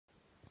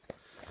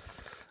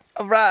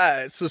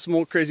Alright, so some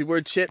more crazy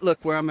word shit.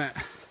 Look where I'm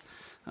at.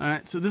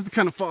 Alright, so this is the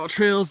kind of fall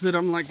trails that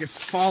I'm like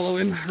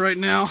following right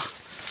now.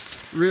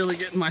 Really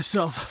getting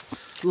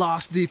myself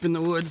lost deep in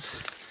the woods.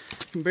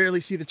 Can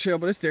barely see the trail,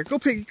 but it's there. Go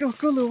piggy, go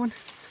little one.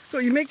 Go,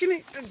 you making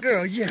it? Good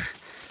girl, yeah.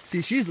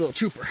 See, she's a little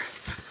trooper.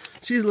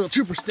 She's a little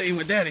trooper staying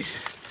with daddy.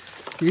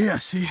 Yeah,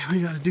 see,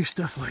 we gotta do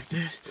stuff like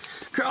this.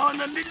 Crawling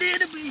under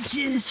little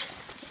bushes.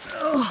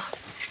 Oh,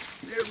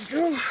 there we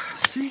go.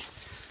 See?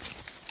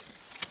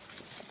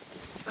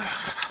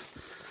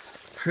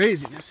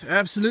 Craziness,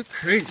 absolute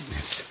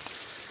craziness.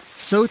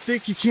 So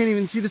thick you can't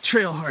even see the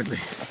trail hardly.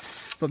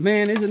 But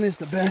man, isn't this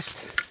the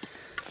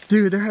best?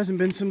 Dude, there hasn't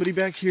been somebody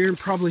back here in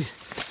probably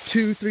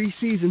 2-3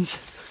 seasons.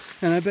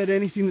 And I bet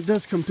anything that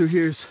does come through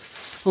here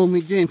is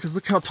only game, because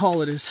look how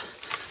tall it is.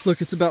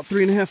 Look, it's about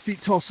 3.5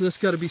 feet tall, so that's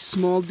gotta be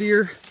small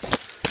deer.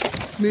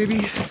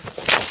 Maybe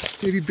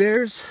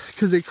bears,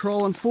 because they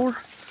crawl on 4.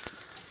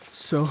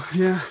 So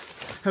yeah,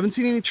 haven't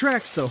seen any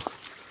tracks though.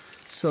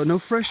 So no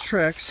fresh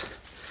tracks,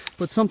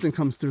 but something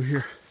comes through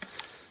here.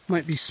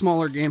 Might be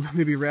smaller game,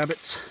 maybe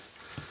rabbits.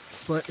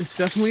 But it's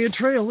definitely a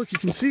trail. Look, you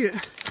can see it.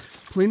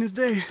 Plain as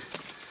day.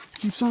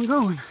 Keeps on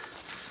going.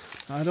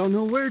 I don't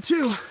know where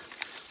to,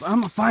 but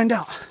I'm gonna find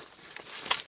out.